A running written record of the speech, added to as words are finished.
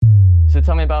So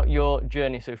tell me about your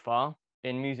journey so far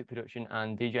in music production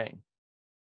and DJing.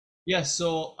 Yeah,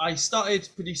 so I started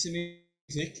producing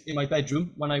music in my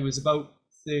bedroom when I was about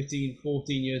 13,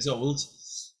 14 years old.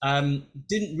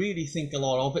 Didn't really think a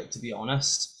lot of it, to be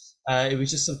honest. It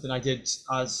was just something I did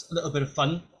as a little bit of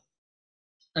fun.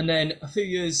 And then a few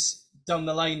years down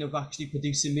the line of actually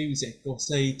producing music, or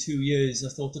say 2 years,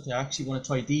 I thought, okay, I actually want to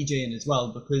try DJing as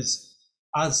well, because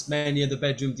as many of the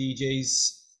bedroom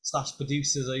DJs slash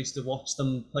producers, I used to watch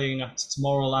them playing at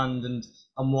Tomorrowland and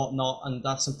whatnot, and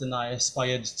that's something I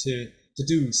aspired to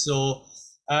do. So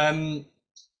I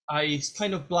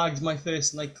kind of blagged my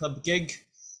first nightclub gig,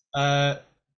 uh,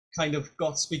 kind of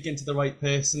got speaking to the right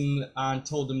person and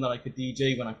told him that I could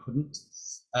DJ when I couldn't.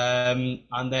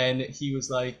 And then he was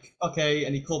like, okay,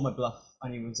 and he called my bluff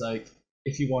and he was like,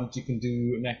 if you want, you can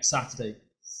do next Saturday.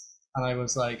 And I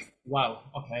was like, wow,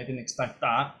 okay, I didn't expect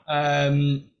that.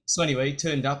 So anyway,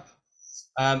 turned up.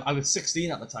 I was 16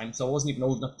 at the time, so I wasn't even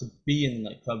old enough to be in the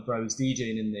nightclub where I was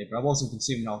DJing in there, but I wasn't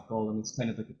consuming alcohol, and it's kind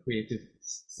of like a creative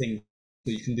thing,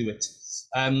 so you can do it.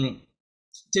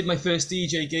 Did my first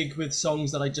DJ gig with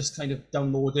songs that I just kind of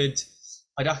downloaded.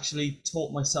 I'd actually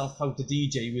taught myself how to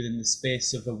DJ within the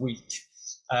space of a week,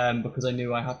 because I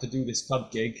knew I had to do this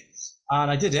club gig. And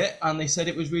I did it, and they said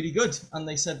it was really good, and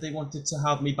they said they wanted to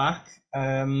have me back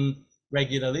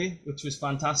regularly, which was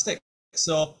fantastic.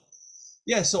 So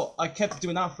yeah, so I kept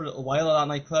doing that for a little while at that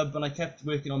nightclub, and I kept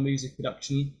working on music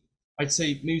production. I'd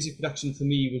say music production for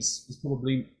me was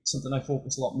probably something I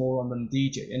focused a lot more on than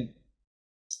DJing.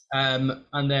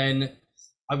 And then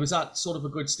I was at sort of a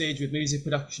good stage with music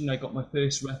production. I got my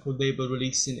first record label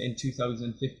release in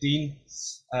 2015.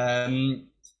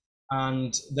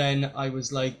 And then I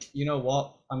was like, you know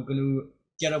what? I'm going to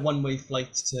get a one-way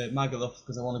flight to Magaluf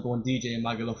because I want to go and DJ in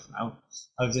Magaluf now.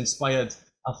 I was inspired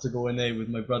after going there with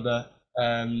my brother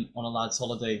on a lad's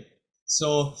holiday.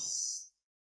 So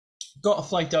got a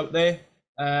flight out there,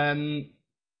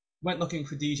 went looking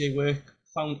for DJ work,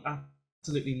 found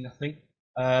absolutely nothing,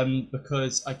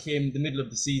 because I came the middle of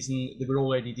the season, there were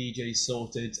already DJs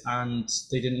sorted and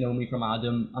they didn't know me from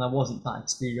Adam, and I wasn't that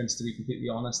experienced, to be completely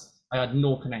honest. I had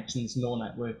no connections, no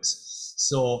networks.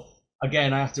 So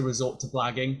again, I had to resort to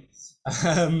blagging.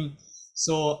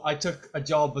 So I took a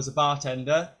job as a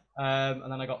bartender,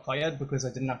 and then I got fired because I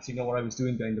didn't actually know what I was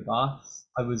doing behind the bar.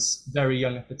 I was very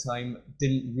young at the time,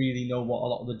 didn't really know what a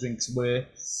lot of the drinks were.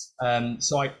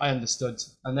 So I understood.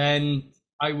 And then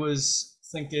I was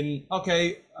thinking,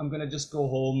 okay, I'm going to just go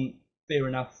home. Fair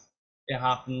enough. It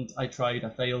happened. I tried, I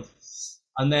failed.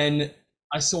 And then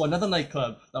I saw another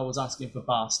nightclub that was asking for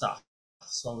bar staff.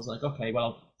 So I was like, okay,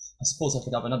 well, I suppose I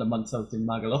could have another month out in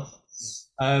Magaluf.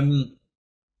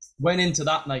 Went into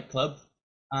that nightclub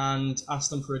and asked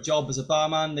them for a job as a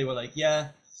barman. They were like, yeah.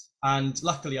 And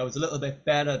luckily I was a little bit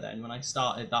better then when I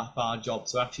started that bar job,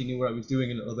 so I actually knew what I was doing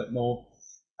a little bit more.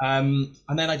 And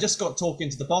then I just got talking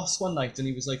to the boss one night and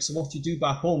he was like, so what do you do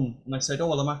back home? And I said, oh,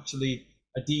 well, I'm actually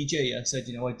a DJ. I said,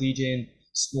 I DJ in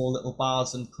small little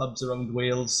bars and clubs around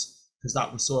Wales, because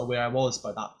that was sort of where I was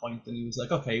by that point. And he was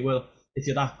like, okay, well, if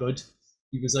you're that good,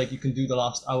 he was like, you can do the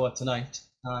last hour tonight.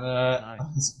 And nice. I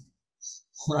was,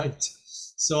 right.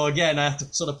 So again, I had to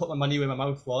sort of put my money where my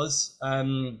mouth was.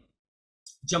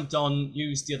 Jumped on,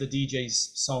 used the other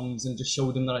DJ's songs and just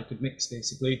showed him that I could mix,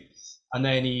 basically. And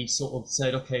then he sort of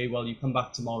said, okay, well, you come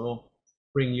back tomorrow,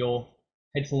 bring your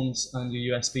headphones and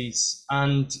your USBs.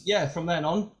 And yeah, from then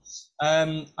on,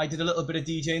 I did a little bit of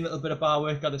DJing, a little bit of bar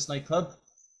work at this nightclub,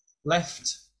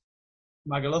 left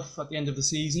Magaluf at the end of the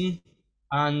season.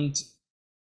 And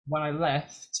when I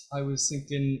left, I was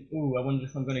thinking, oh, I wonder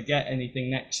if I'm going to get anything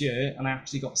next year. And I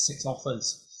actually got 6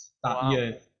 offers that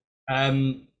year.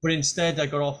 But instead, I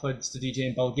got offered to DJ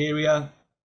in Bulgaria,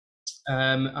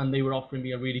 and they were offering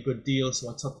me a really good deal, so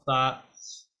I took that.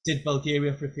 Did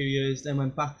Bulgaria for a few years, then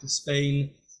went back to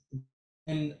Spain.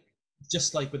 And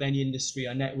just like with any industry,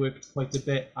 I networked quite a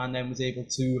bit, and then was able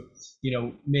to,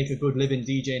 make a good living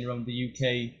DJing around the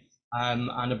UK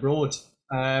and abroad.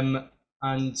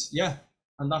 And yeah,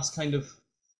 and that's kind of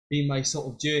been my sort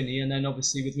of journey. And then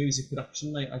obviously with music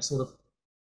production, I sort of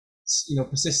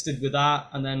persisted with that,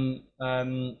 and then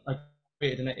I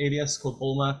created an alias called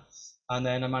Bulmer, and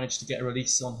then I managed to get a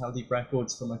release on Heldeep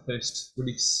Records for my first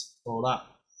release for that.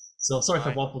 So sorry if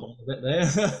I waffled on a bit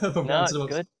there. But no, it's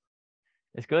good.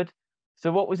 It's good.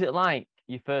 So what was it like,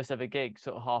 your first ever gig,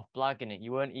 sort of half blagging it?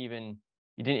 You didn't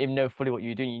even know fully what you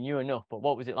were doing. You knew enough, but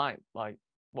what was it like? Like,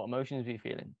 what emotions were you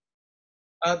feeling?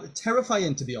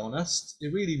 Terrifying, to be honest.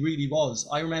 It really, really was.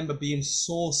 I remember being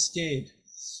so scared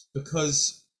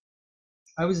because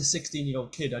I was a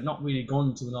 16-year-old kid. I'd not really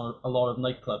gone to a lot of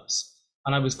nightclubs.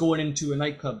 and I was going into a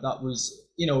nightclub that was,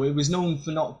 it was known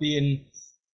for not being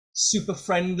super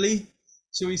friendly,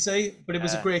 shall we say, but it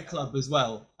was a great club as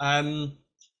well.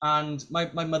 And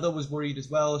my mother was worried as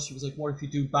well. She was like, what if you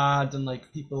do bad and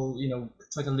like people,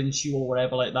 try to lynch you or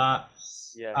whatever like that?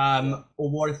 Or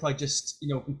what if I just,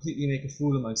 completely make a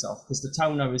fool of myself? Because the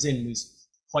town I was in was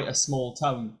quite a small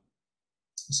town.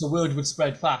 So word would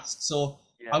spread fast. So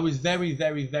I was very,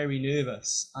 very, very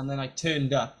nervous. And then I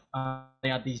turned up and they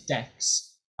had these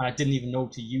decks and I didn't even know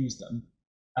to use them.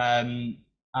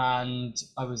 And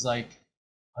I was like,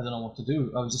 I don't know what to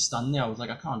do. I was just standing there. I was like,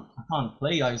 I can't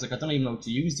play. I was like, I don't even know how to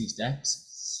use these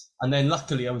decks. And then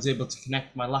luckily I was able to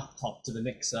connect my laptop to the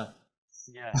mixer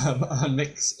and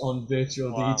mix on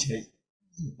virtual DJ.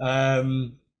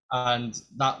 And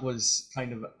that was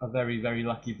kind of a very, very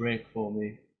lucky break for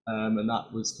me. And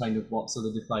that was kind of what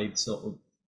solidified sort of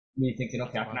me thinking,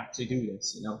 okay, I can actually do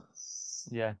this,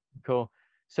 Yeah, cool.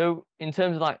 So in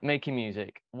terms of like making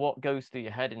music, what goes through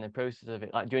your head in the process of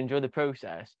it? Like, do you enjoy the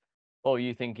process, or are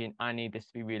you thinking, I need this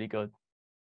to be really good?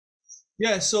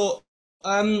 Yeah, so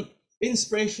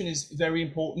inspiration is very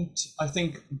important. I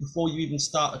think before you even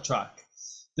start a track,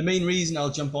 the main reason I'll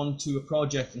jump onto a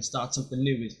project and start something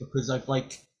new is because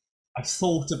I've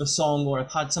thought of a song, or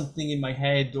I've had something in my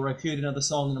head, or I've heard another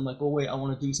song and I'm like, oh wait, I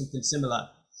want to do something similar.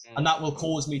 And that will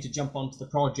cause me to jump onto the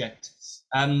project.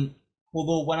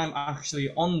 Although when I'm actually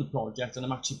on the project and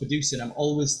I'm actually producing, I'm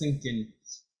always thinking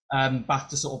back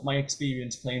to sort of my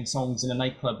experience playing songs in a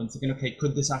nightclub and thinking, okay,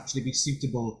 could this actually be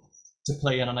suitable to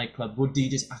play in a nightclub? Would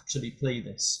DJs actually play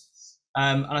this?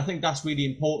 And I think that's really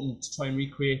important to try and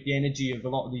recreate the energy of a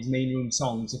lot of these main room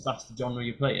songs, if that's the genre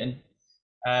you're playing,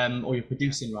 or you're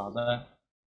producing rather,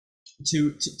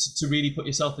 to really put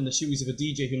yourself in the shoes of a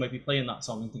DJ who might be playing that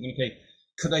song and thinking, okay,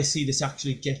 could I see this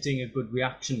actually getting a good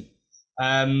reaction?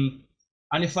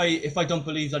 And if I don't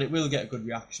believe that it will get a good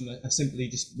reaction, I simply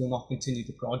just will not continue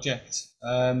the project.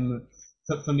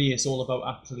 For me, it's all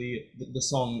about actually the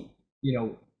song,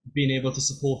 being able to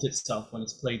support itself when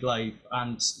it's played live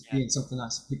and being something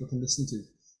that people can listen to.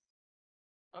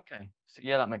 Okay, so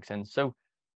yeah, that makes sense. So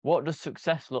what does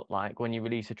success look like when you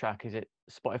release a track? Is it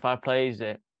Spotify plays? Is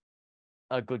it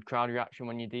a good crowd reaction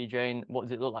when you're DJing? What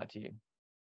does it look like to you?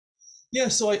 Yeah,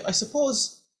 so I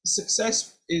suppose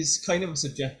success is kind of a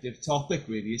subjective topic,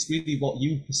 really. It's really what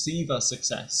you perceive as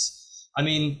success. I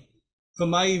mean, for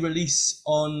my release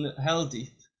on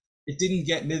Heldeep, it didn't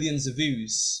get millions of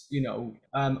views,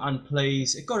 and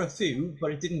plays. It got a few,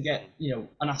 but it didn't get,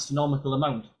 an astronomical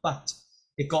amount. But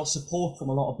it got support from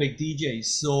a lot of big DJs.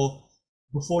 So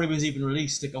before it was even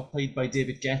released, it got played by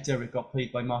David Guetta, it got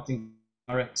played by Martin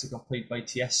Garrix, it got played by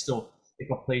Tiesto, it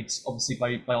got played obviously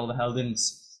by all the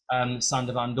Heldens.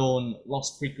 Sander Van Doorn,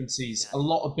 Lost Frequencies. A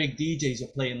lot of big DJs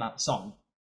were playing that song,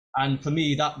 and for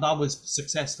me, that was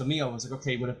success. For me, I was like,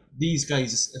 okay, well, if these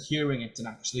guys are hearing it and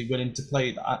actually willing to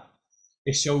play that,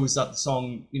 it shows that the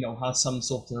song, has some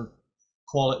sort of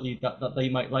quality that they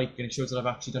might like, and it shows that I've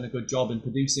actually done a good job in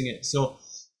producing it. So,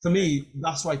 for me,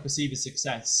 that's what I perceive as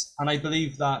success, and I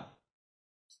believe that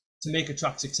to make a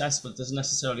track successful, it doesn't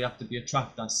necessarily have to be a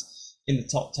track that's in the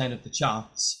top 10 of the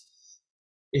charts.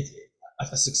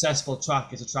 A successful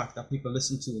track is a track that people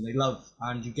listen to and they love,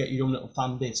 and you get your own little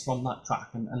fan base from that track,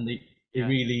 and they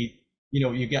really,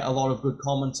 you get a lot of good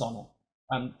comments on it.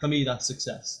 And for me, that's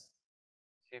success.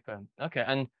 Super. Okay,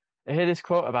 and I hear this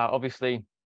quote about obviously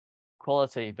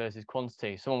quality versus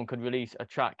quantity. Someone could release a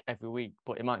track every week,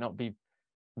 but it might not be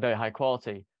very high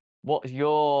quality. What's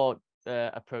your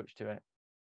approach to it?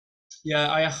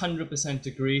 Yeah, I 100%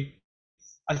 agree.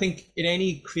 I think in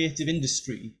any creative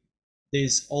industry,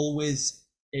 there's always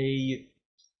a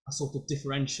sort of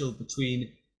differential between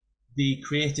the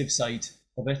creative side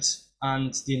of it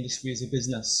and the industry as a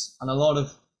business. And a lot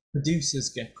of producers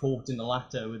get caught in the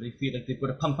latter, where they feel like they've got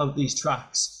to pump out these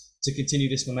tracks to continue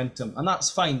this momentum. And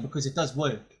that's fine, because it does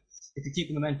work. If you keep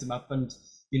the momentum up and,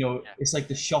 it's like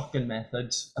the shotgun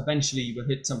method, eventually you will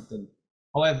hit something.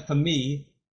 However, for me,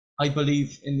 I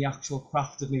believe in the actual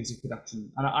craft of music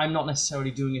production. And I'm not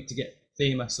necessarily doing it to get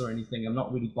famous or anything. I'm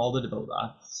not really bothered about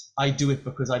that. I do it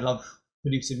because I love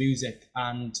producing music,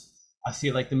 and I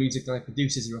feel like the music that I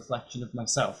produce is a reflection of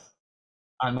myself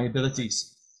and my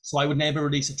abilities. So I would never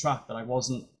release a track that I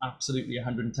wasn't absolutely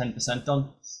 110%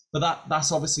 on. But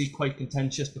that's obviously quite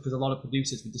contentious, because a lot of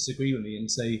producers would disagree with me and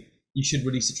say you should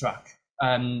release a track.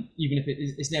 Even if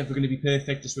it's never going to be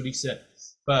perfect, just release it.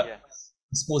 But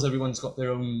I suppose everyone's got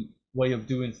their own way of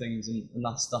doing things, and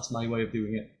that's my way of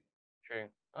doing it. True.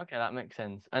 Okay, that makes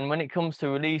sense. And when it comes to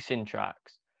releasing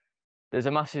tracks, there's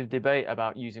a massive debate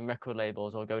about using record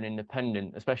labels or going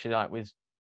independent, especially like with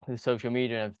social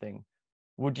media and everything.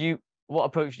 what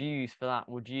approach do you use for that?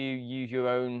 Would you use your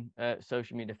own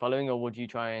social media following, or would you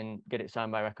try and get it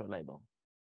signed by a record label?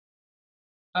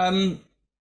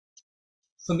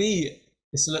 For me,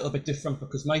 it's a little bit different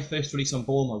because my first release on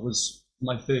Bulma was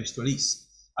my first release.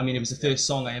 I mean, it was the first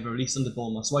song I ever released under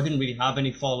Bulma, so I didn't really have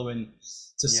any following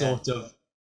to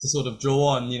sort of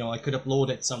draw on. You know, I could upload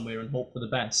it somewhere and hope for the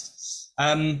best.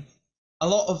 A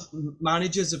lot of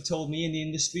managers have told me in the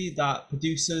industry that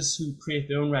producers who create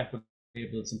their own record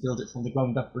labels and build it from the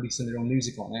ground up, releasing their own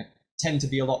music on it, tend to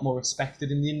be a lot more respected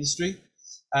in the industry.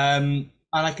 And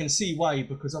I can see why,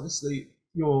 because obviously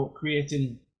you're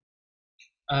creating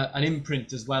an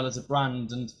imprint as well as a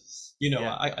brand, and you know,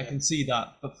 I can see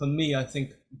that. But for me, I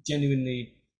think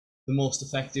genuinely the most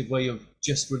effective way of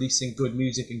just releasing good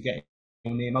music and getting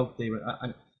your name out there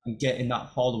and getting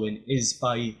that following is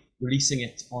by releasing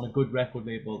it on a good record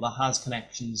label that has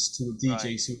connections to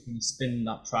DJs who can spin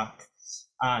that track,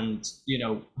 and you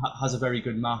know, has a very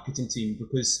good marketing team.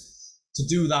 Because to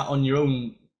do that on your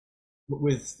own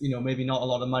with, you know, maybe not a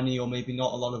lot of money or maybe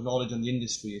not a lot of knowledge on the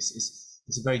industry is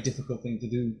a very difficult thing to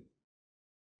do.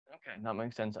 Okay, that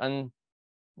makes sense. And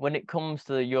when it comes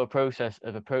to your process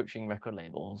of approaching record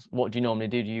labels, what do you normally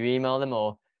do? Do you email them,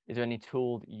 or is there any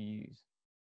tool that you use?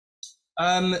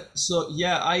 So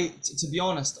yeah, to be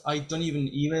honest, I don't even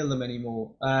email them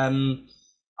anymore.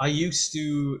 I used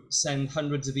to send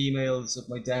hundreds of emails of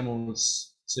my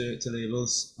demos to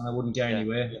labels, and I wouldn't get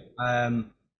anywhere,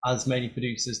 as many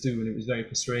producers do, and it was very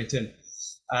frustrating.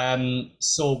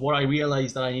 So what I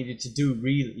realized that I needed to do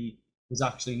really was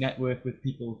actually network with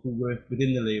people who work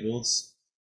within the labels,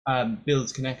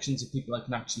 build connections with people I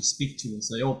can actually speak to and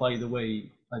say, oh, by the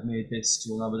way, I've made this, do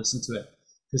you want to have a listen to it?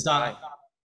 Because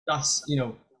that's, you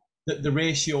know, the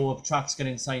ratio of tracks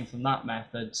getting signed from that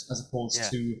method as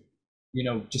opposed to, you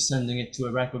know, just sending it to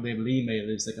a record label email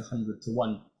is like 100 to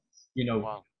 1, you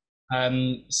know.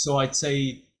 So I'd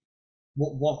say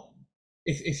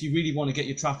if you really want to get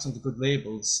your tracks onto good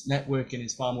labels, networking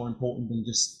is far more important than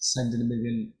just sending a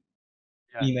million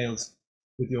emails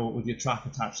with your track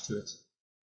attached to it.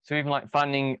 So even like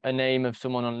finding a name of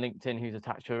someone on LinkedIn who's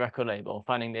attached to a record label,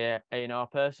 finding the A&R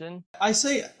person? I'd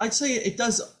say it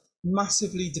does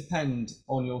massively depend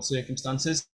on your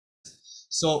circumstances.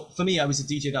 So for me, I was a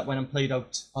DJ that went and played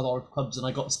out a lot of clubs, and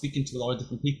I got speaking to a lot of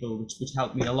different people, which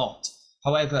helped me a lot.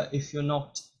 However, if you're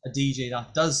not a DJ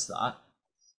that does that,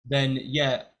 then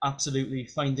yeah, absolutely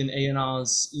finding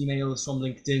A&R's emails from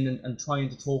LinkedIn and trying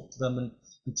to talk to them and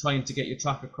trying to get your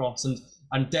track across,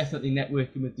 and definitely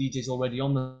networking with DJs already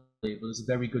on the label is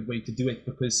a very good way to do it,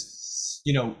 because,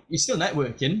 you know, you're still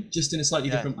networking, just in a slightly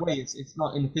different way. It's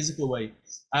not in a physical way.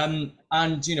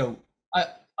 And, you know,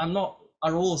 I'm not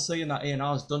at all saying that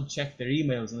A&Rs don't check their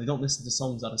emails and they don't listen to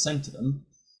songs that are sent to them.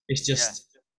 It's just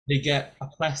they get a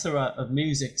plethora of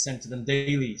music sent to them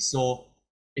daily. So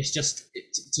it's just,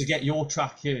 to get your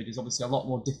track heard is obviously a lot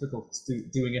more difficult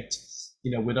doing it,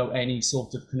 you know, without any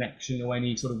sort of connection or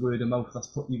any sort of word of mouth that's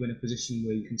put you in a position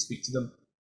where you can speak to them.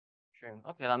 True.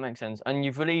 Okay, that makes sense. And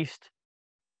you've released,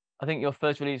 I think your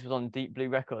first release was on Deep Blue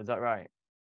Records, is that right?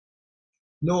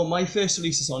 No, my first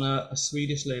release is on a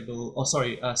Swedish label,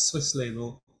 a Swiss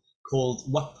label called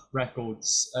Heldeep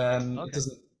Records. It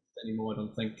doesn't anymore, I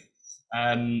don't think.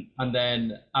 And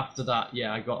then after that,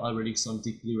 I got a release on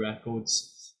Deep Blue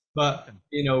Records. But,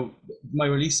 you know, my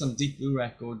release on Deep Blue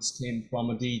Records came from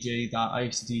a DJ that I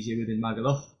used to DJ with in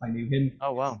Magaluf. I knew him.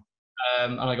 Oh, wow.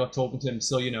 And I got talking to him.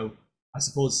 So, you know, I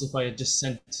suppose if I had just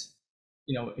sent,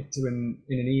 you know, it to him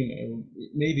in an email,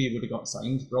 maybe it would have got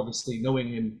signed. But obviously,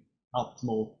 knowing him helped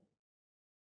more.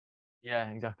 Yeah,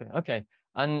 exactly. Okay.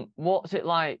 And what's it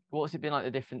been like,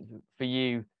 the difference for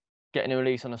you getting a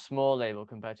release on a small label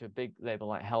compared to a big label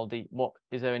like Heldeep?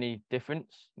 Is there any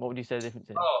difference? What would you say the difference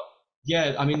is? Oh,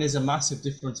 yeah, I mean, there's a massive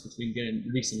difference between getting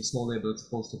released on a small label as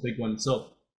opposed to a big one. So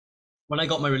when I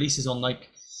got my releases on like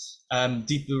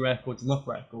Deep Blue Records and Heldeep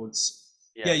Records,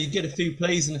 you get a few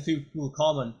plays and a few cool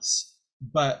comments.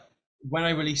 But when I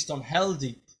released on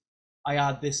Heldeep, I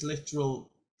had this literal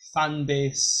fan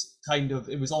base kind of,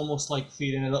 it was almost like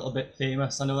feeling a little bit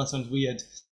famous. I know that sounds weird,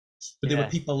 but there were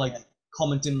people like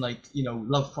commenting like, you know,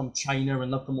 love from China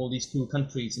and love from all these cool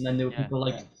countries. And then there were people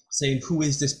like saying, who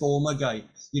is this Bulma guy?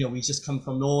 You know, he's just come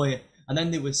from Norway. And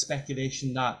then there was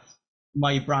speculation that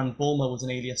my brand Bulma was an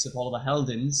alias of Oliver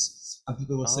Heldens, and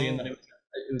people were saying that it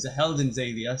was a Heldens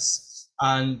alias.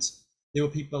 And there were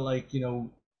people like, you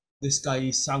know, this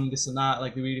guy's sound, this and that,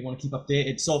 like we really want to keep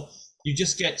updated. So you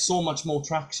just get so much more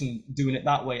traction doing it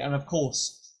that way. And of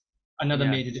course, another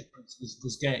major difference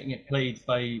was getting it played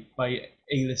by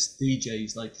A-list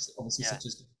DJs, like obviously such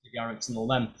as Garrix and all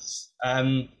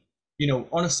them.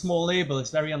 on a small label,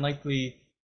 it's very unlikely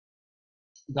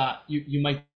that you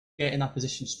might get in that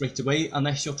position straight away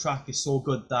unless your track is so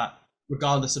good that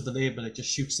regardless of the label, it just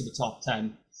shoots to the top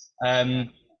 10.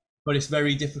 But it's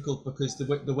very difficult because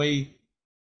the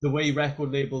way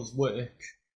record labels work.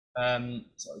 Sorry,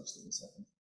 just give me a second.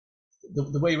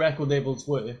 The way record labels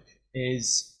work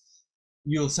is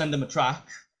you'll send them a track.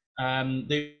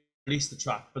 They release the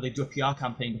track, but they do a PR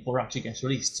campaign before it actually gets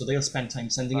released. So they'll spend time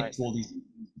sending it to all these people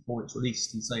before it's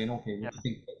released and saying, okay, what do you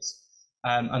think of this?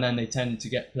 And then they tend to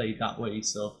get played that way.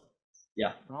 So,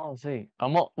 yeah. Oh, I see.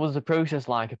 And what was the process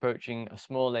like approaching a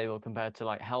small label compared to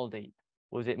like Heldeep?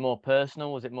 Was it more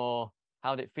personal? Was it more?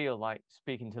 How did it feel like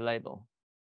speaking to label?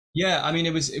 Yeah, I mean,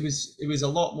 it was a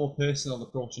lot more personal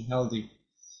approaching Heldeep.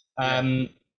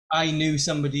 I knew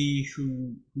somebody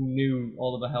who knew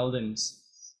Oliver Heldens.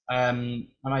 And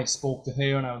I spoke to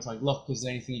her and I was like, look, is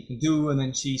there anything you can do? And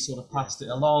then she sort of passed it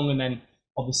along. And then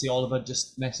obviously Oliver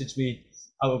just messaged me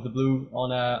out of the blue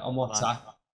on WhatsApp.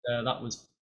 That was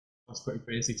pretty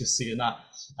crazy just seeing that.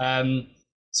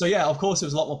 So yeah, of course it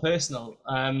was a lot more personal.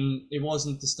 It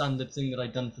wasn't the standard thing that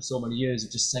I'd done for so many years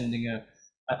of just sending a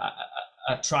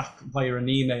track via an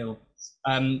email.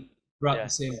 But at the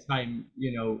same time,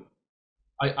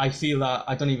 I feel that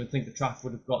I don't even think the track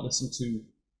would have got listened to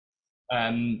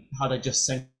had I just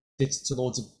sent it to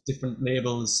loads of different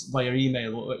labels via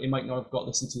email. It might not have got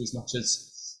listened to as much as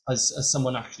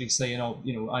someone actually saying, oh,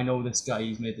 I know this guy,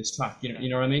 he's made this track. You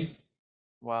know what I mean?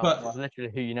 Wow, but it's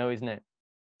literally who you know, isn't it?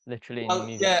 Literally.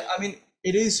 Yeah, I mean,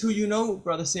 it is who you know,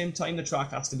 but at the same time, the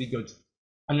track has to be good,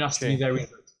 and it has to be very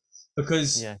good,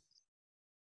 because. Yeah.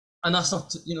 And that's not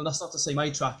to say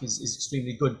my track is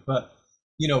extremely good, but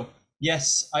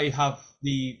yes, I have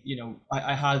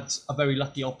I had a very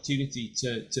lucky opportunity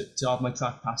to have my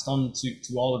track passed on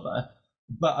to Oliver,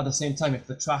 but at the same time, if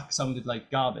the track sounded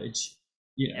like garbage,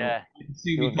 you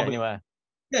wouldn't get anywhere.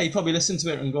 Yeah, you probably listen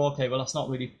to it and go, okay, well, that's not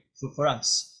really for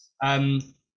us.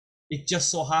 It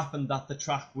just so happened that the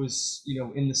track was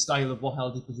in the style of what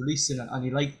Heldeep was releasing, and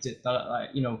he liked it, that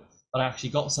I actually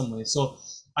got somewhere. So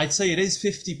I'd say it is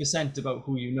 50% about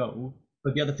who you know,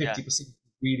 but the other 50% is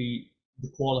really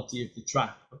the quality of the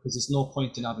track, because there's no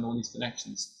point in having all these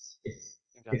connections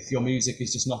if your music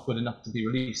is just not good enough to be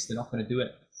released. They're not going to do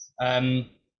it. And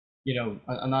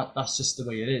that's just the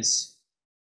way it is.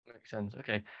 Makes sense.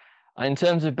 Okay. And in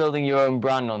terms of building your own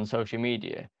brand on social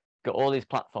media, got all these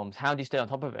platforms, how do you stay on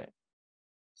top of it?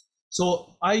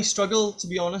 So I struggle, to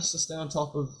be honest, to stay on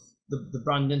top of the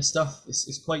branding stuff.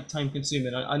 It's quite time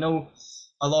consuming. I know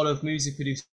a lot of music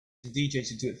producers, DJs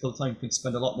who do it full time can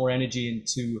spend a lot more energy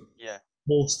into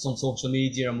posts on social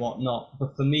media and whatnot.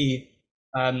 But for me,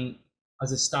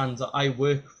 as it stands, I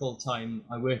work full time.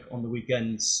 I work on the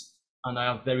weekends, and I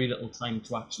have very little time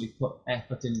to actually put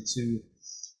effort into,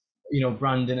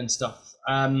 branding and stuff.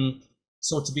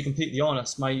 So to be completely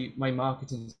honest, my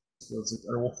marketing skills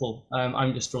are awful.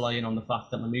 I'm just relying on the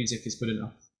fact that my music is good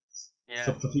enough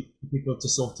for people to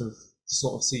sort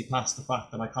of see past the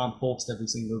fact that I can't post every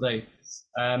single day.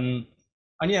 And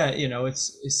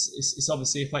it's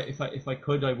obviously if I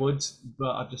could, I would,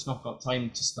 but I've just not got time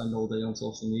to spend all day on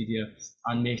social media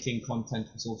and making content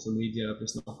for social media. I've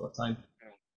just not got time.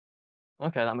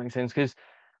 Okay, that makes sense, because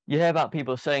you hear about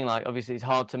people saying, like, obviously it's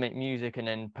hard to make music and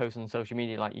then post on social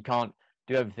media, like you can't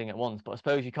do everything at once. But I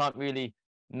suppose you can't really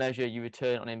measure your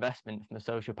return on investment from a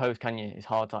social post, can you? It's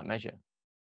hard to measure.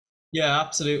 Yeah,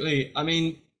 absolutely. I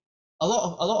mean, a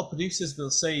lot of producers will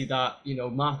say that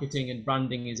marketing and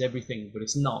branding is everything, but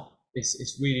it's not.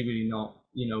 It's really, really not.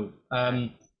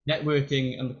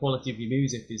 Networking and the quality of your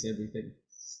music is everything.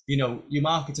 You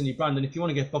market and you brand, and if you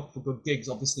want to get booked for good gigs,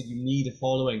 obviously you need a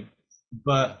following.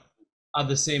 But at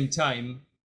the same time,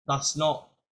 that's not.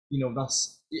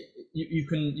 You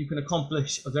can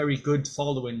accomplish a very good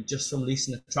following just from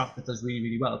releasing a track that does really,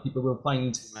 really well. People will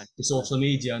find the social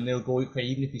media and they'll go, okay,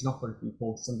 even if he's not got a few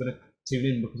posts, I'm going to tune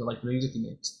in because I like the music he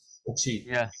makes, or she.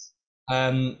 Yeah.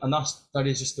 And that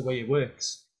is just the way it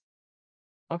works.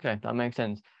 Okay, that makes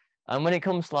sense. And when it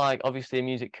comes to, like, obviously a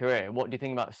music career, what do you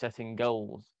think about setting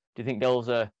goals? Do you think goals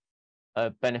are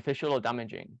beneficial or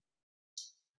damaging?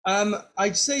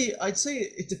 I'd say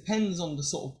it depends on the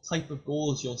sort of type of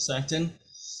goals you're setting.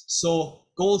 So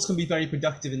goals can be very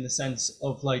productive in the sense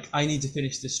of, like, I need to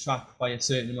finish this track by a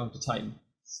certain amount of time.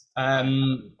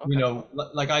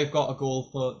 Like I've got a goal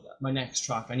for my next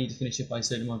track. I need to finish it by a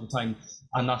certain amount of time,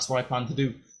 and that's what I plan to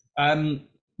do.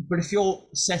 But if you're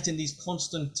setting these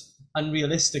constant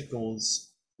unrealistic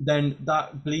goals, then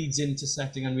that bleeds into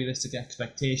setting unrealistic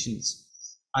expectations,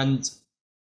 and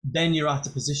then you're at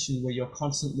a position where you're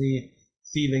constantly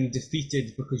feeling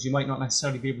defeated because you might not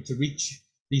necessarily be able to reach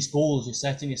these goals you're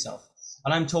setting yourself.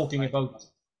 And I'm talking about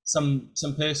some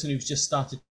person who's just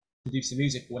started producing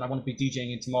music when I want to be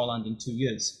DJing in Tomorrowland in 2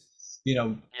 years, you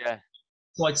know. Yeah.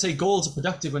 So I'd say goals are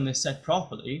productive when they're set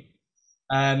properly,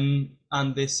 and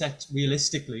they're set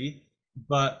realistically,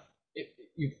 but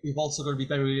you've also got to be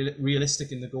very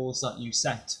realistic in the goals that you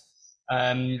set.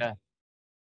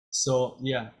 So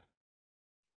yeah.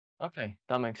 Okay,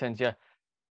 that makes sense. Yeah.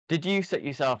 Did you set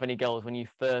yourself any goals when you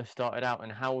first started out,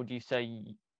 and how would you say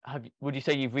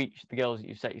you've reached the goals that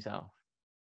you've set yourself?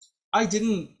 I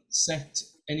didn't set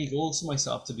any goals for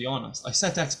myself, to be honest. I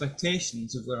set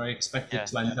expectations of where I expected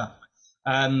to end up.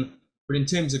 But in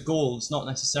terms of goals, not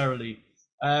necessarily.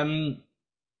 Because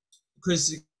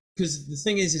the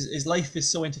thing is life is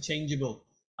so interchangeable,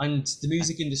 and the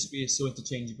music industry is so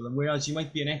interchangeable. And whereas you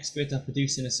might be an expert at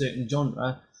producing a certain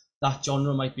genre, that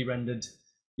genre might be rendered,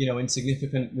 you know,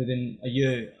 insignificant within a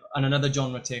year, and another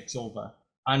genre takes over.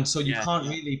 And so you can't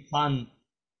really plan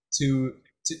to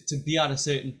be at a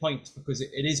certain point, because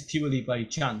it is purely by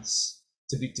chance.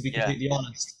 To be completely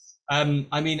honest,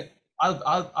 I mean,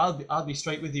 I'll be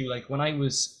straight with you. Like when I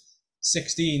was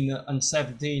 16 and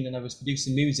 17 and I was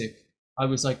producing music, I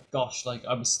was like, gosh, like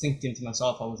I was thinking to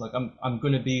myself, I was like, I'm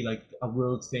going to be like a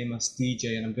world famous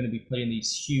DJ, and I'm going to be playing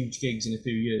these huge gigs in a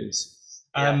few years.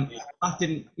 That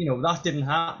didn't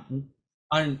happen,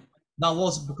 and that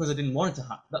wasn't because I didn't want it to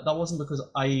happen. That wasn't because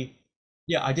I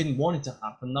didn't want it to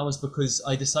happen. That was because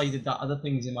I decided that other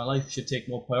things in my life should take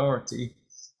more priority.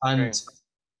 And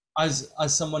as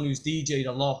someone who's DJ'd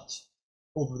a lot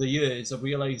over the years, I've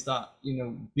realized that, you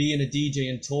know, being a DJ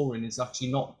and touring is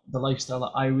actually not the lifestyle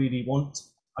that I really want.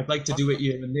 I'd like to do it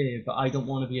here and there, but I don't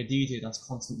want to be a DJ that's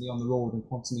constantly on the road and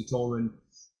constantly touring,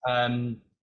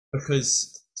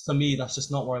 because for me, that's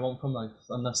just not where I want from life,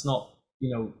 and that's not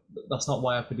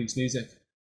why I produce music.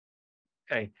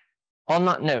 Okay. On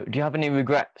that note, do you have any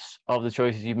regrets of the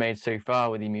choices you've made so far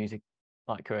with your music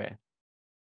career?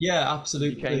 Yeah,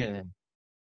 absolutely.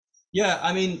 Yeah,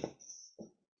 I mean,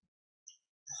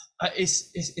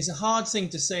 it's a hard thing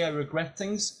to say I regret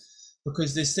things,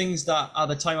 because there's things that at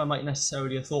the time I might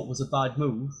necessarily have thought was a bad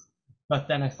move, but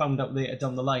then I found out later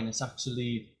down the line it's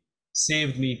actually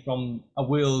saved me from a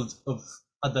world of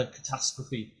other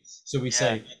catastrophe, so we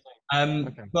say.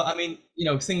 But I mean, you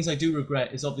know, things I do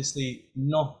regret is obviously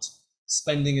not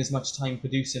spending as much time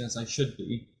producing as I should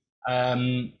be.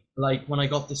 Like when I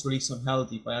got this release on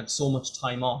Heldeep, I had so much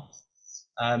time off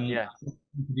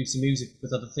producing music,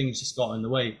 because other things just got in the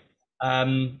way.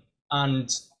 And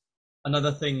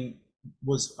another thing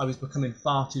was I was becoming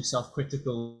far too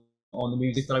self-critical on the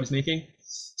music that I was making.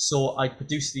 So I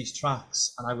produced these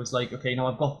tracks, and I was like, okay, now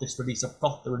I've got this release. I've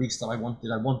got the release that I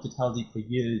wanted. I wanted Heldeep for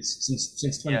years, since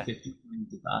 2015 I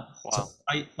did that. Wow.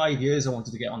 So 5 years I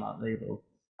wanted to get on that label.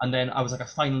 And then I was like, I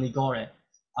finally got it.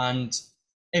 And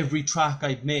every track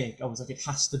I'd make, I was like, it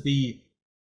has to be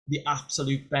the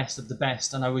absolute best of the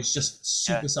best. And I was just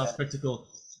super self-critical.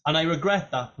 And I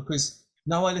regret that, because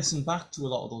now I listen back to a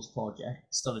lot of those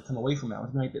projects that had come away from it. I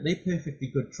was like, they're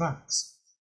perfectly good tracks.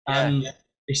 And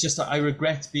it's just that I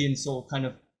regret being so kind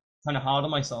of hard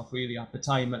on myself really at the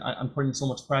time, and I'm putting so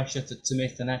much pressure to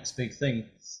make the next big thing,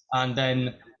 and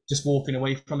then just walking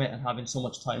away from it and having so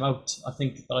much time out. I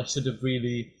think that I should have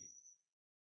really,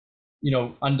 you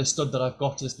know, understood that I've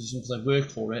got to this position because I've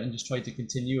worked for it, and just tried to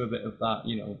continue a bit of that,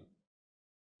 you know.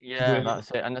 Yeah,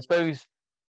 that's it. And I suppose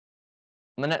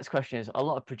my next question is, a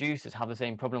lot of producers have the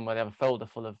same problem where they have a folder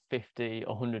full of 50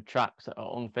 or 100 tracks that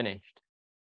are unfinished.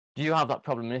 Do you have that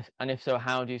problem? And if so,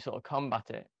 how do you sort of combat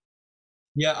it?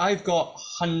 Yeah, I've got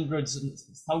hundreds and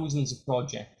thousands of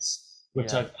projects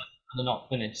which I've done and are not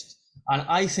finished. And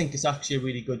I think it's actually a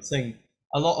really good thing.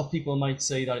 A lot of people might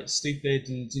say that it's stupid,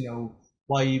 and, you know,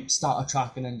 why start a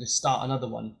track and then just start another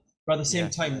one. But at the same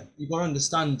time, you've got to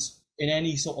understand, in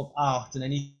any sort of art and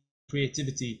any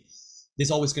creativity,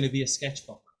 there's always going to be a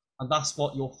sketchbook. And that's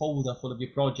what your folder full of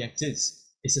your project is.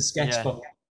 It's a sketchbook.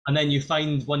 And then you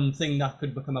find one thing that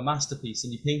could become a masterpiece,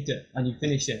 and you paint it and you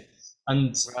finish it.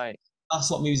 And that's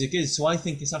what music is. So I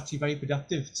think it's actually very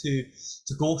productive to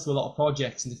go through a lot of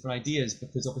projects and different ideas,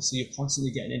 because obviously you're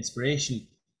constantly getting inspiration.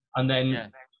 And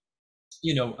then,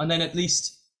 you know, and then at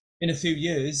least in a few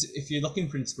years, if you're looking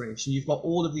for inspiration, you've got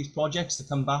all of these projects to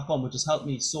come back on, which has helped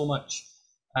me so much,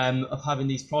 of having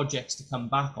these projects to come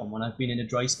back on when I've been in a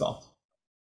dry spot.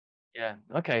 Yeah.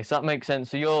 Okay. So that makes sense.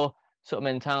 So your sort of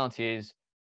mentality is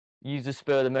use the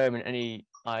spur of the moment, any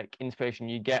like inspiration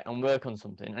you get, and work on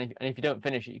something. And if you don't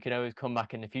finish it, you can always come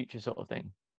back in the future, sort of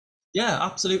thing. Yeah,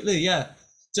 absolutely. Yeah.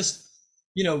 Just,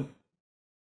 you know,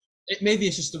 maybe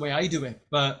it's just the way I do it,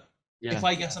 but if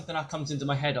I get something that comes into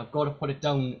my head, I've got to put it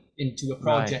down into a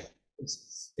project.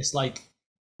 it's like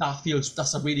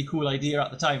that's a really cool idea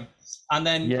at the time. And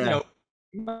then Yeah.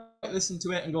 you might listen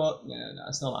to it and go, no,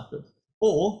 it's not that good.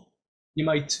 Or you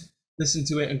might listen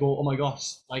to it and go, oh my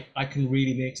gosh, like I can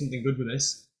really make something good with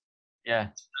this. Yeah.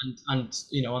 And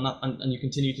and you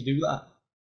continue to do that.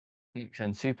 Makes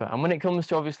sense. Super. And when it comes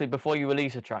to, obviously, before you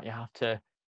release a track, you have to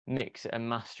mix it and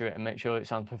master it and make sure it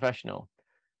sounds professional.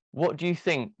 What do you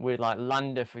think with like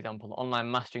Lander, for example, online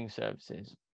mastering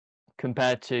services,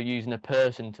 compared to using a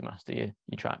person to master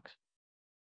your tracks?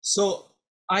 So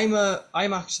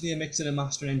I'm actually a mixing and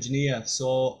mastering engineer.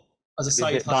 So as a Be a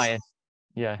side bit hustle, biased.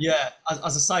 Yeah. yeah,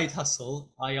 as a side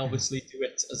hustle, I obviously do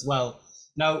it as well.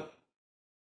 Now,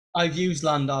 I've used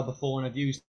Landar before and I've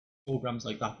used programs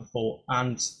like that before,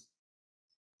 and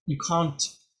you can't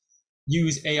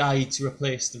use AI to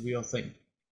replace the real thing.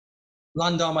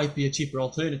 Landar might be a cheaper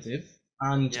alternative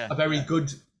and Yeah. a very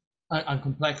good and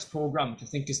complex program, which I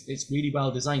think is really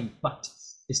well designed, but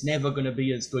it's never going to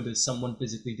be as good as someone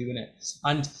physically doing it.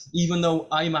 And even though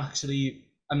I'm actually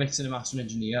a mixing and mastering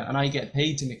engineer and I get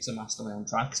paid to mix and master my own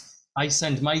tracks, I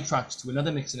send my tracks to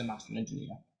another mixing and mastering engineer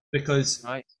because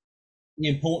Right. the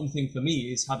important thing for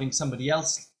me is having somebody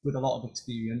else with a lot of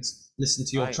experience listen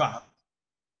to your Right. track.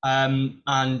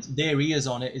 And their ears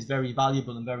on it is very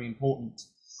valuable and very important.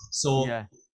 So Yeah.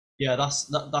 that's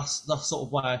sort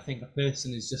of why I think a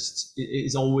person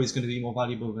is always going to be more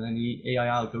valuable than any AI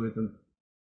algorithm.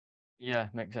 Yeah.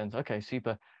 Makes sense. Okay.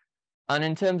 Super. And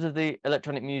in terms of the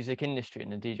electronic music industry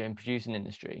and the DJ and producing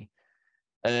industry,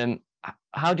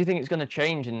 how do you think it's going to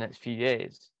change in the next few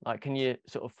years? Like, can you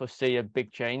sort of foresee a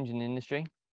big change in the industry?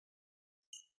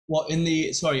 What in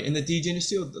the DJ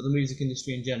industry or the music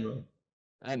industry in general?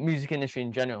 Music industry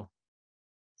in general.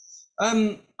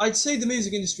 I'd say the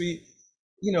music industry,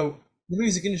 the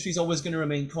music industry is always going to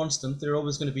remain constant. There are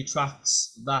always going to be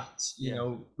tracks that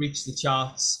reach the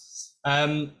charts.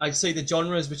 I'd say the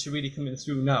genres which are really coming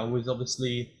through now is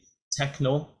obviously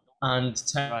techno and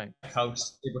tech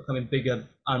house. They're becoming bigger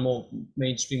and more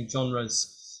mainstream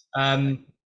genres.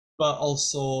 But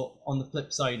also on the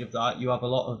flip side of that, you have a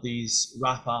lot of these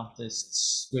rap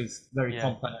artists with very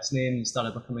complex names that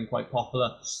are becoming quite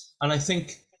popular. And I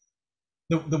think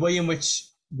the way in which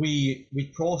we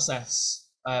process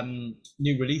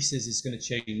new releases is going to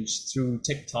change through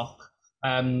TikTok.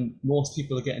 Most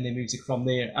people are getting their music from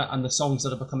there, and the songs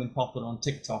that are becoming popular on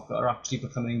TikTok are actually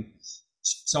becoming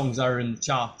songs that are in the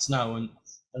charts now.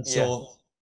 And so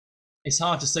it's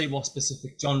hard to say what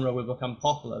specific genre will become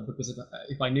popular, because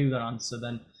if I knew that answer,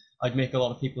 then I'd make a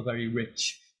lot of people very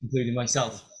rich, including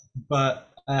myself. But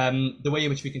the way in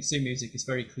which we consume music is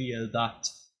very clear that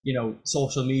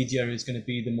social media is going to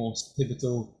be the most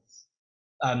pivotal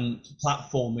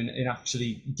platform in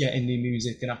actually getting new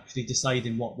music and actually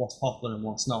deciding what's popular and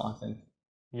what's not, I think.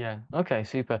 Yeah. Okay,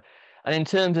 super. And in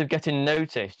terms of getting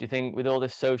noticed, do you think with all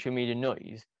this social media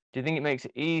noise, do you think it makes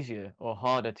it easier or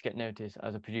harder to get noticed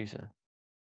as a producer?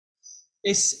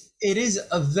 It is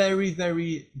a very,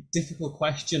 very difficult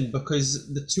question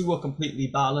because the two are completely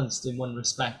balanced in one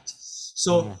respect.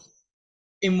 So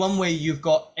in one way, you've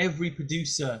got every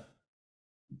producer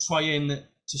trying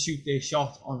to shoot their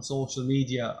shot on social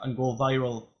media and go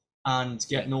viral and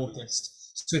get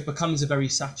noticed. So it becomes a very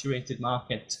saturated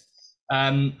market.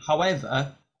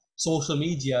 However, social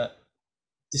media,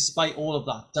 despite all of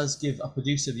that, does give a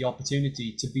producer the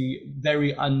opportunity to be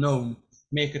very unknown,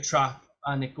 make a track,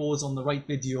 and it goes on the right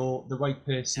video, the right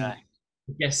person,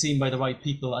 it gets seen by the right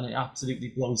people, and it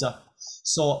absolutely blows up.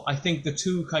 So I think the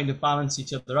two kind of balance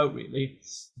each other out, really.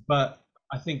 But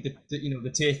I think that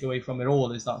the takeaway from it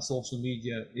all is that social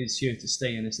media is here to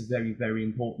stay, and it's a very, very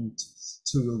important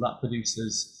tool that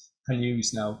producers can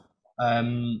use now.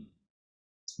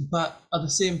 But at the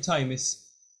same time,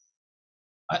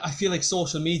 I feel like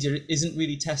social media isn't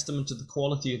really testament to the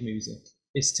quality of music.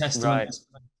 It's testament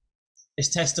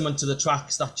to the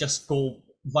tracks that just go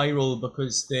viral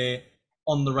because they're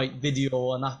on the right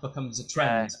video and that becomes a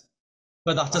trend.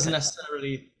 But that doesn't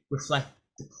necessarily reflect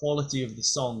the quality of the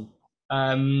song,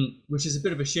 which is a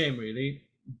bit of a shame, really.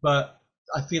 But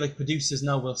I feel like producers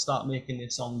now will start making their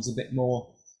songs a bit more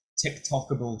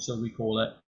TikTokable, shall we call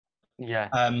it?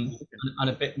 And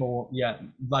a bit more,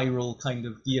 viral, kind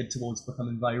of geared towards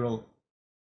becoming viral.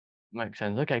 Makes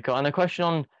sense. Okay, cool. And a question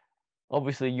on,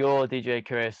 obviously, your DJ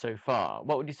career so far.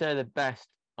 What would you say are the best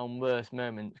and worst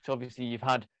moments? Because obviously you've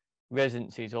had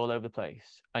residencies all over the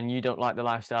place and you don't like the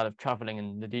lifestyle of traveling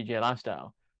and the DJ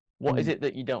lifestyle. What is it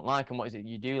that you don't like and what is it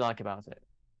you do like about it?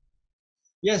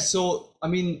 Yeah, so I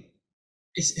mean,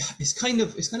 it's kind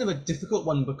of a difficult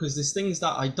one because there's things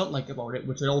that I don't like about it,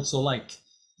 which I also like.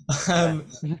 Yeah.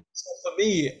 So for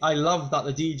me, I love that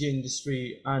the DJ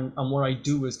industry and what I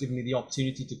do has given me the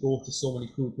opportunity to go to so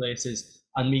many cool places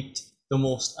and meet the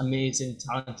most amazing,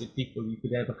 talented people you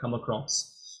could ever come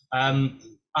across. And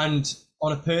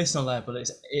on a personal level, it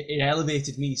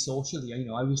elevated me socially. You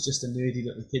know, I was just a nerdy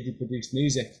little kid who produced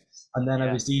music, and then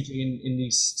I was DJing in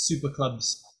these super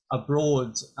clubs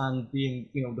abroad and being,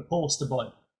 you know, the poster boy.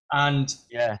 And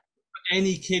Yeah.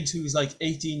 any kid who's like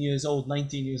 18 years old,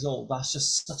 19 years old, that's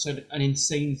just such an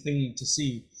insane thing to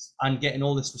see and getting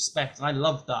all this respect. And I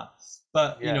love that.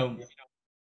 But, you know,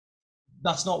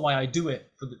 that's not why I do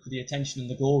it for the attention and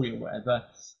the glory or whatever.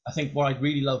 I think what I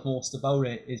really love most about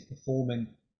it is performing,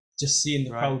 just seeing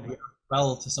the crowd react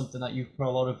well to something that you've put a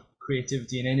lot of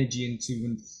creativity and energy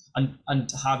into,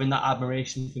 and having that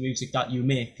admiration for music that you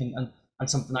make and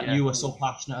something that you are so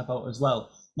passionate about as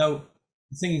well. Now,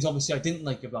 the things obviously I didn't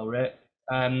like about it,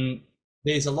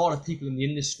 there's a lot of people in the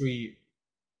industry,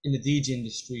 in the DJ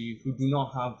industry, who do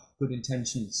not have good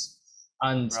intentions,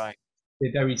 and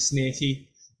they're very snaky.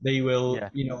 They will,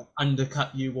 you know,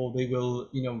 undercut you, or they will,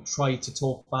 you know, try to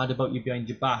talk bad about you behind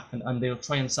your back, and they'll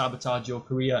try and sabotage your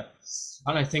career.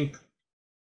 And I think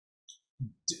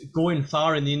going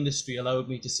far in the industry allowed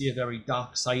me to see a very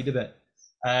dark side of it,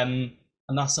 and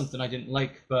that's something I didn't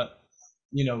like. But,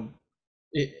 you know,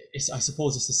 I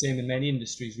suppose it's the same in many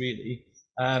industries, really.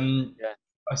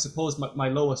 I suppose my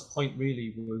lowest point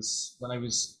really was when I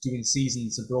was doing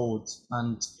seasons abroad,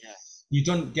 and you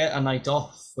don't get a night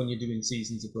off when you're doing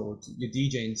seasons abroad. You're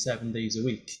DJing 7 days a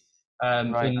week.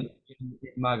 In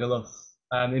Magaluf,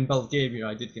 in Bulgaria,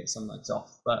 I did get some nights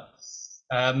off, but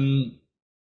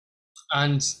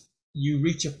and you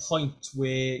reach a point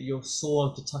where you're so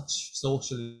out of touch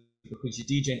socially because you're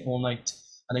DJing all night,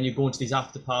 and then you're going to these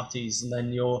after parties, and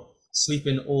then you're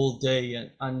sleeping all day,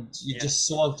 and you're just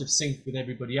so out of sync with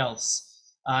everybody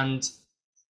else, and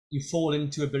you fall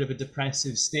into a bit of a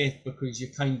depressive state because you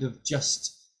kind of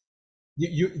just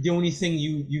the only thing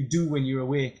you do when you're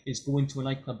awake is go into a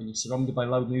nightclub and you're surrounded by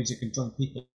loud music and drunk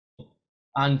people,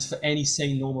 and for any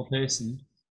sane normal person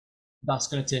that's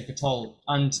going to take a toll.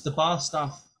 And the bar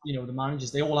staff, you know, the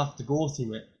managers, they all have to go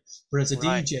through it. But as a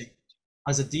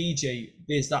DJ,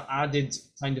 there's that added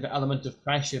kind of element of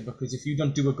pressure, because if you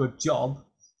don't do a good job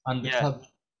and the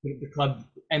club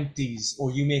empties,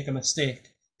 or you make a mistake,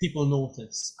 people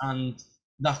notice, and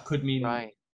that could mean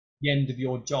the end of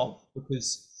your job,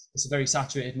 because it's a very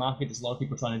saturated market. There's a lot of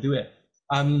people trying to do it.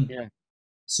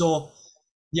 So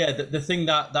yeah, the thing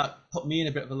that put me in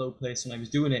a bit of a low place when I was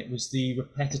doing it was the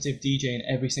repetitive DJing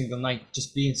every single night,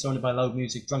 just being surrounded by loud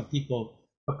music, drunk people,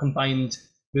 but combined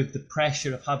with the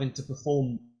pressure of having to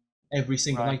perform every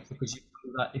single night, because you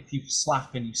know that if you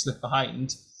slack and you slip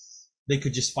behind, they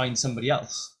could just find somebody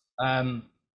else. And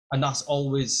that's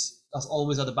always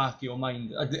at the back of your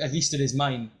mind. At least it is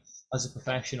mine as a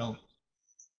professional.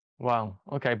 Wow.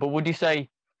 Okay, but would you say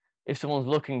if someone's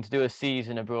looking to do a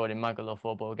season abroad in Magaluf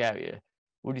or Bulgaria,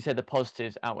 would you say the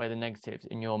positives outweigh the negatives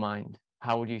in your mind?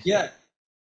 How would you say? Yeah.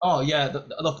 Oh yeah.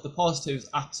 Look, the positives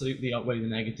absolutely outweigh the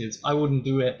negatives. I wouldn't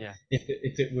do it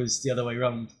if it was the other way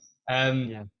around. I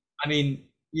mean,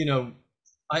 you know,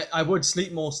 I would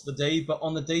sleep most of the day, but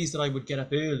on the days that I would get up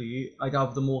early, I'd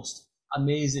have the most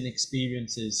amazing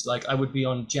experiences. Like, I would be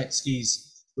on jet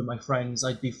skis with my friends.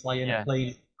 I'd be flying a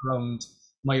plane around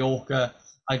Mallorca.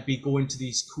 I'd be going to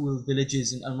these cool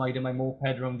villages and riding my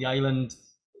moped around the island.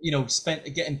 You know,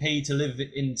 getting paid to live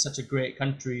in such a great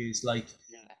country is like,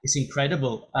 it's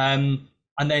incredible. And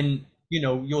then, you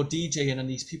know, you're DJing and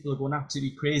these people are going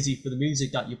absolutely crazy for the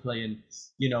music that you're playing,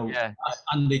 you know,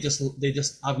 and they just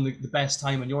having the best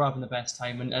time, and you're having the best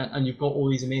time, and you've got all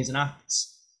these amazing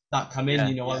acts that come in.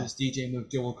 You know, I was DJing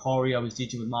with Joel Corey, I was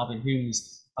DJing with Marvin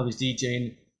Humes, I was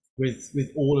DJing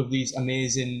with all of these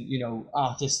amazing, you know,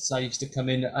 artists I used to come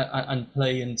in and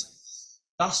play, and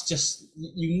that's just,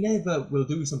 you never will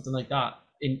do something like that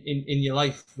in your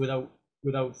life without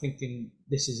thinking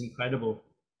this is incredible,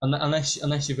 unless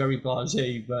you're very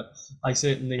blasé. But I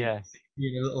certainly,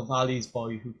 being a little Valleys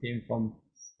boy who came from,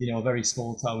 you know, a very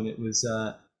small town, it was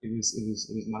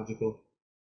magical.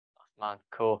 Man,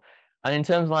 cool. And in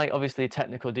terms of, like, obviously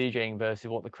technical DJing versus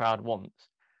what the crowd wants,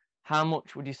 how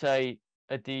much would you say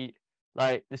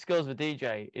like the skills of a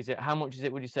DJ, how much is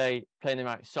it, would you say, playing the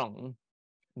right song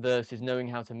versus knowing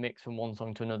how to mix from one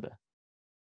song to another?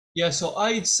 Yeah, so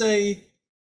I'd say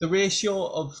the ratio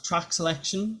of track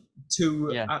selection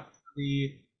to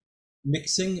actually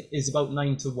mixing is about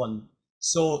 9-1.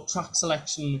 So track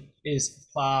selection is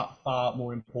far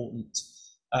more important.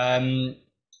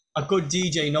 A good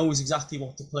DJ knows exactly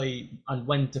what to play and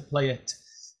when to play it.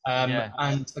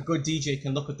 And a good DJ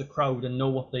can look at the crowd and know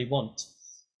what they want.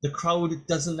 the crowd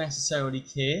doesn't necessarily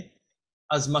care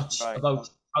as much Right. about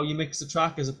how you mix the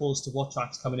track as opposed to what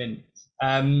track's coming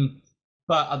in.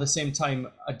 But at the same time,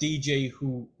 a DJ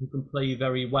who can play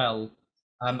very well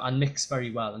and mix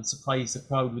very well and surprise the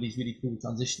crowd with these really cool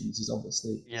transitions is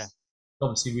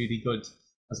obviously really good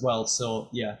as well. So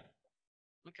yeah.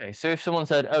 Okay, so if someone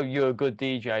said, "Oh, you're a good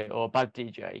DJ or a bad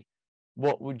DJ,"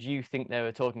 what would you think they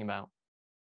were talking about?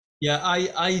 Yeah,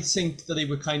 I think that they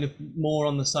were kind of more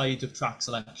on the side of track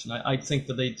selection. I think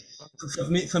that they'd,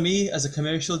 for me as a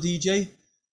commercial DJ,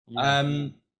 Yeah.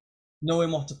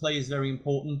 knowing what to play is very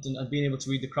important, and being able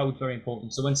to read the crowd very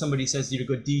important. So when somebody says you're a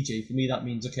good DJ, for me that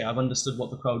means, okay, I've understood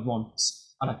what the crowd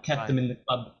wants, and I've kept them in the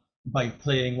club by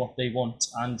playing what they want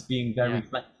and being very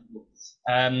flexible.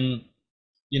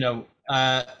 You know,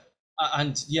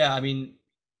 and yeah, I mean,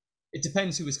 it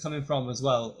depends who it's coming from as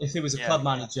well. If it was a club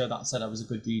manager that said I was a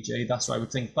good DJ, that's what I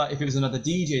would think. But if it was another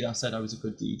DJ that said I was a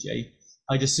good DJ,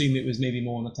 I'd assume it was maybe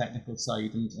more on the technical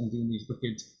side and doing these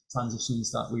wicked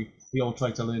transitions that we all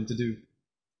try to learn to do.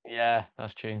 Yeah,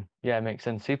 that's true. Yeah, it makes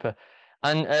sense. Super.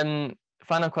 And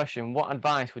final question, what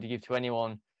advice would you give to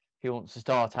anyone who wants to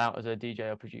start out as a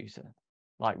DJ or producer,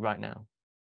 like right now?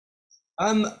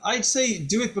 I'd say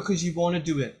do it because you want to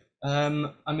do it.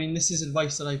 I mean, this is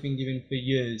advice that I've been giving for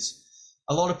years.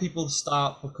 A lot of people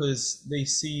start because they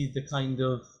see the kind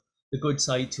of the good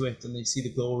side to it, and they see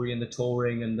the glory and the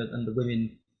touring and the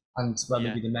women and well,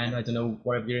 maybe the men. I don't know,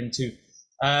 whatever you're into.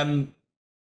 And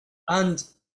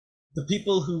the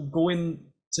people who go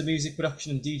into music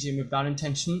production and DJing with that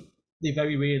intention, they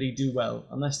very rarely do well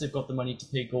unless they've got the money to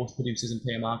pay ghost producers and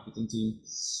pay a marketing team.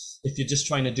 If you're just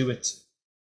trying to do it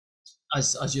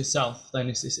as yourself, then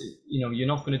it's you're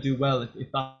not going to do well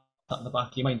if that's at the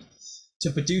back of your mind. To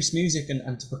produce music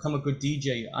and to become a good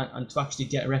DJ and to actually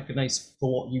get recognized for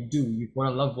what you do, you've got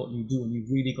to love what you do, and you've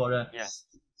really got to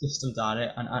system at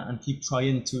it and keep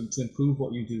trying to improve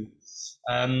what you do.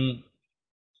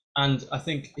 And I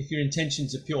think if your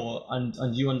intentions are pure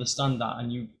and you understand that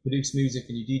and you produce music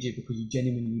and you DJ because you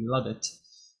genuinely love it,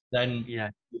 then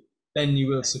you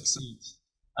will succeed.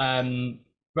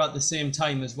 But at the same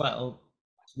time as well,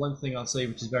 one thing I'll say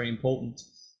which is very important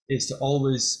is to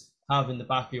always have in the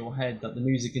back of your head that the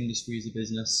music industry is a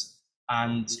business,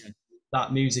 and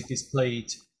that music is played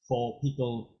for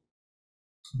people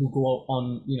who go out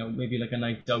on, maybe like a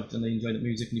night out and they enjoy the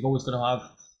music. And you've always got to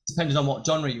have, depending on what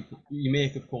genre you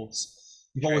make, of course,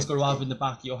 you've always got to have in the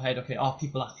back of your head, okay, are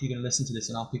people actually going to listen to this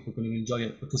and are people going to enjoy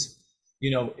it? Because,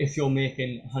 if you're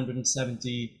making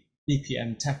 170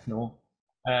 BPM techno,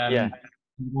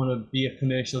 you want to be a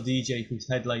commercial DJ who's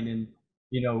headlining,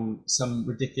 some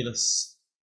ridiculous,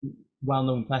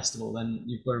 well-known festival, then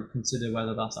you've got to consider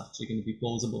whether that's actually going to be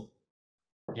plausible.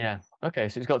 Yeah. Okay.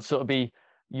 So it's got to sort of be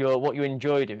what you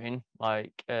enjoy doing,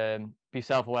 like be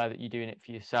self-aware that you're doing it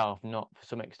for yourself, not for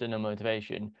some external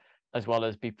motivation, as well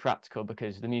as be practical,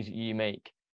 because the music you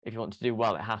make, if you want to do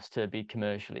well, it has to be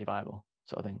commercially viable,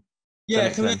 sort of thing.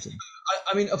 Yeah,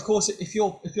 I mean, of course, if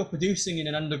you're producing in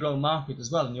an underground market as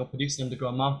well, and you're producing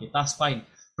underground market, that's fine.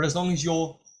 But as long as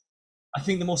I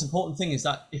think the most important thing is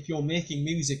that if you're making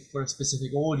music for a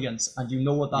specific audience and you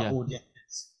know what that audience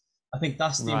is, I think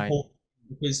that's the important.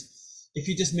 Because if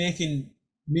you're just making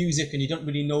music and you don't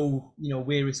really know,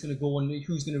 where it's going to go and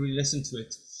who's going to really listen to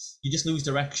it, you just lose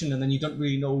direction, and then you don't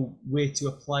really know where to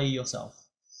apply yourself.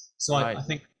 So I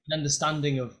think an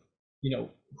understanding of,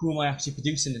 who am I actually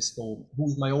producing this for?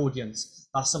 Who's my audience?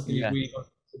 That's something you've really got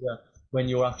to consider when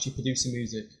you're actually producing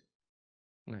music.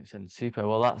 Makes sense. Super.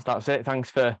 Well, that's it. Thanks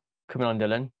for coming on,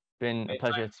 Dillon. Been a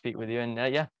pleasure to speak with you.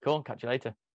 And cool. Catch you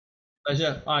later.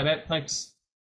 Pleasure. All right, mate. Thanks.